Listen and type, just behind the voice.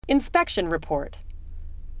Inspection report.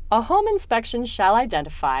 A home inspection shall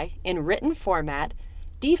identify, in written format,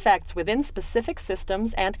 defects within specific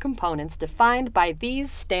systems and components defined by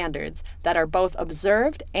these standards that are both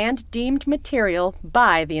observed and deemed material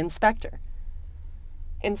by the inspector.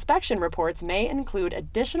 Inspection reports may include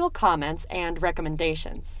additional comments and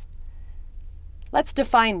recommendations. Let's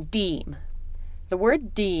define deem. The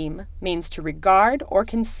word deem means to regard or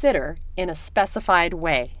consider in a specified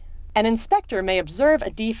way. An inspector may observe a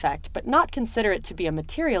defect but not consider it to be a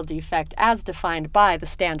material defect as defined by the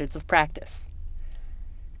standards of practice.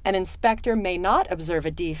 An inspector may not observe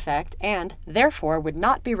a defect and, therefore, would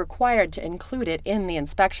not be required to include it in the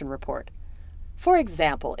inspection report. For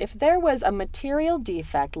example, if there was a material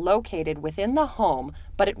defect located within the home,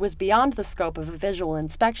 but it was beyond the scope of a visual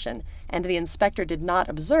inspection, and the inspector did not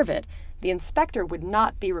observe it, the inspector would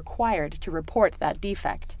not be required to report that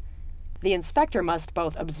defect. The inspector must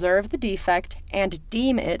both observe the defect and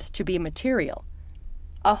deem it to be material.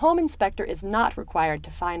 A home inspector is not required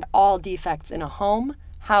to find all defects in a home,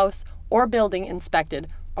 house, or building inspected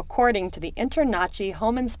according to the InterNACHI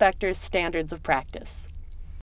Home Inspector's Standards of Practice.